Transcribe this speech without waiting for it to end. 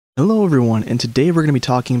Hello everyone, and today we're going to be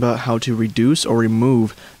talking about how to reduce or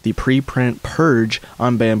remove the preprint Purge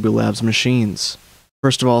on Bambu Labs machines.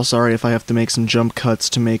 First of all, sorry if I have to make some jump cuts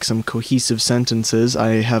to make some cohesive sentences.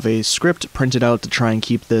 I have a script printed out to try and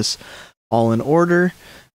keep this all in order,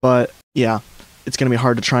 but yeah, it's going to be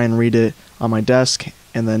hard to try and read it on my desk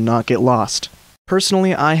and then not get lost.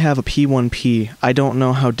 Personally, I have a P1P. I don't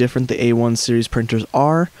know how different the A1 series printers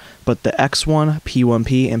are, but the X1,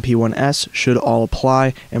 P1P, and P1S should all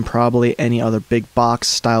apply, and probably any other big box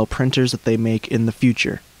style printers that they make in the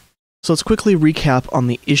future. So let's quickly recap on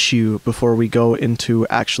the issue before we go into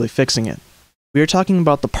actually fixing it. We are talking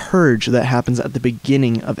about the purge that happens at the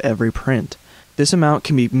beginning of every print. This amount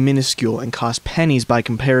can be minuscule and cost pennies by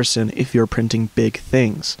comparison if you're printing big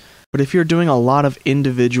things. But if you're doing a lot of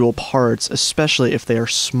individual parts, especially if they are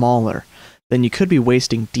smaller, then you could be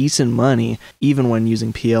wasting decent money even when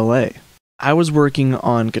using PLA. I was working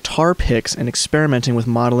on guitar picks and experimenting with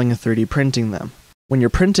modeling and 3D printing them. When you're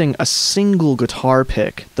printing a single guitar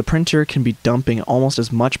pick, the printer can be dumping almost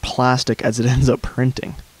as much plastic as it ends up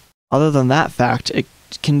printing. Other than that fact, it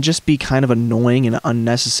can just be kind of annoying and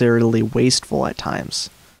unnecessarily wasteful at times.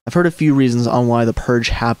 I've heard a few reasons on why the purge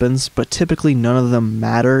happens, but typically none of them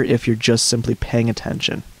matter if you're just simply paying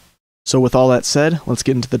attention. So with all that said, let's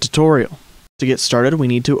get into the tutorial. To get started, we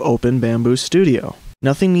need to open Bambu Studio.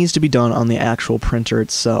 Nothing needs to be done on the actual printer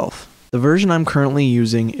itself. The version I'm currently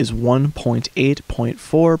using is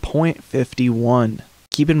 1.8.4.51.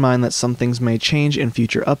 Keep in mind that some things may change in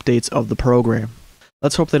future updates of the program.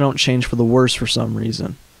 Let's hope they don't change for the worse for some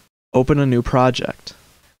reason. Open a new project.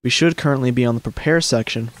 We should currently be on the Prepare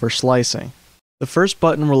section for slicing. The first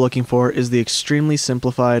button we're looking for is the extremely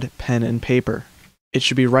simplified pen and paper. It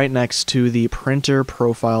should be right next to the Printer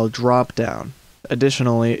Profile drop-down.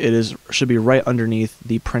 Additionally, it should be right underneath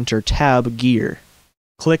the Printer tab gear.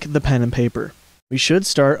 Click the pen and paper. We should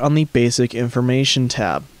start on the Basic Information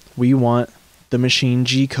tab. We want the Machine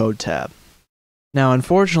G-Code tab. Now,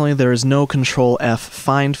 unfortunately, there is no Control-F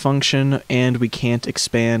find function, and we can't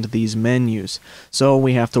expand these menus, so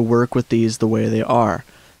we have to work with these the way they are.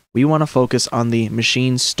 We want to focus on the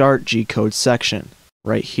Machine Start G-Code section,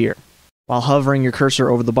 right here. While hovering your cursor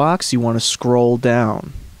over the box, you want to scroll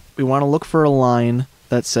down. We want to look for a line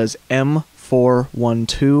that says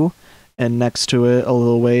M412, and next to it, a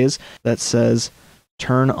little ways, that says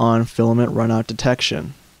Turn on Filament Runout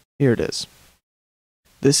Detection. Here it is.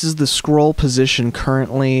 This is the scroll position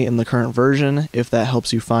currently in the current version, if that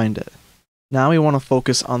helps you find it. Now we want to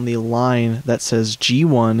focus on the line that says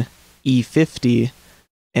G1, E50,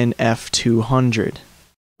 and F200,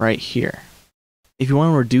 right here. If you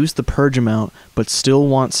want to reduce the purge amount, but still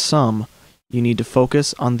want some, you need to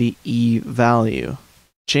focus on the E value.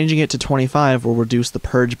 Changing it to 25 will reduce the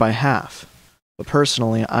purge by half, but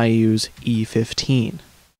personally I use E15.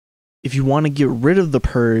 If you want to get rid of the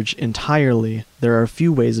purge entirely, there are a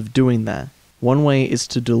few ways of doing that. One way is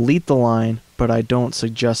to delete the line, but I don't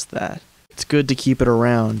suggest that. It's good to keep it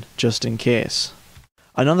around, just in case.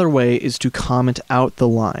 Another way is to comment out the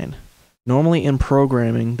line. Normally in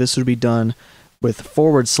programming, this would be done with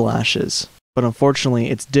forward slashes, but unfortunately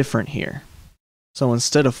it's different here. So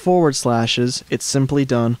instead of forward slashes, it's simply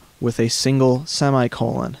done with a single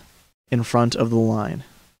semicolon in front of the line.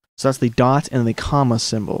 So that's the dot and the comma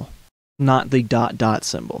symbol, not the dot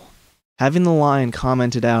symbol. Having the line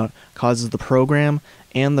commented out causes the program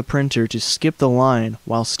and the printer to skip the line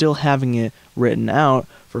while still having it written out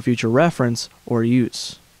for future reference or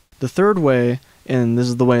use. The third way, and this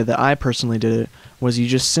is the way that I personally did it, was you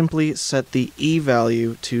just simply set the E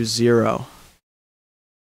value to 0.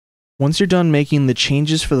 Once you're done making the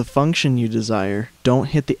changes for the function you desire, don't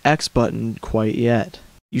hit the X button quite yet.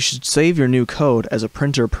 You should save your new code as a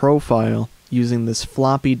printer profile using this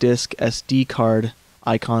floppy disk SD card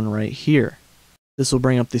icon right here. This will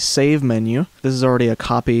bring up the save menu. This is already a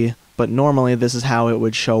copy, but normally this is how it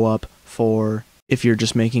would show up for if you're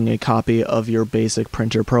just making a copy of your basic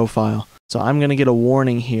printer profile. So I'm going to get a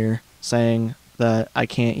warning here saying that I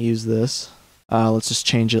can't use this. Let's just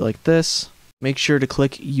change it like this. Make sure to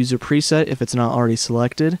click User Preset if it's not already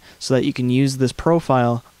selected so that you can use this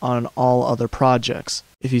profile on all other projects.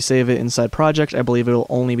 If you save it inside project, I believe it will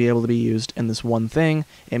only be able to be used in this one thing.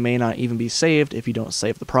 It may not even be saved if you don't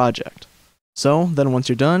save the project. So then once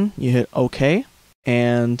you're done, you hit OK,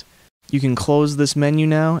 and you can close this menu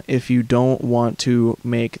now if you don't want to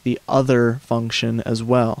make the other function as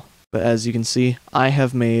well. But as you can see, I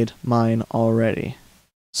have made mine already.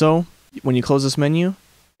 So when you close this menu,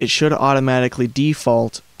 it should automatically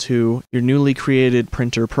default to your newly created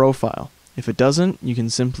printer profile. If it doesn't, you can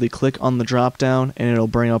simply click on the drop down and it'll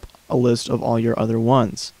bring up a list of all your other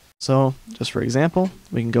ones. So, just for example,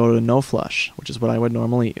 we can go to no flush, which is what I would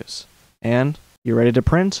normally use. And you're ready to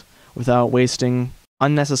print without wasting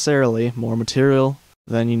unnecessarily more material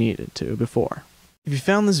than you needed to before. If you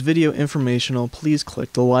found this video informational, please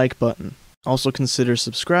click the like button. Also consider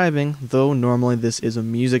subscribing, though normally this is a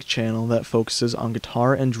music channel that focuses on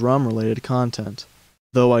guitar and drum related content.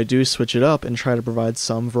 Though I do switch it up and try to provide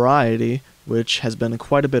some variety, which has been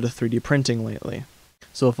quite a bit of 3D printing lately.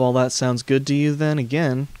 So if all that sounds good to you, then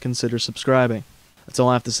again, consider subscribing. That's all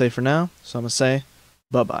I have to say for now, so I'm gonna say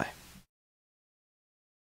bye-bye.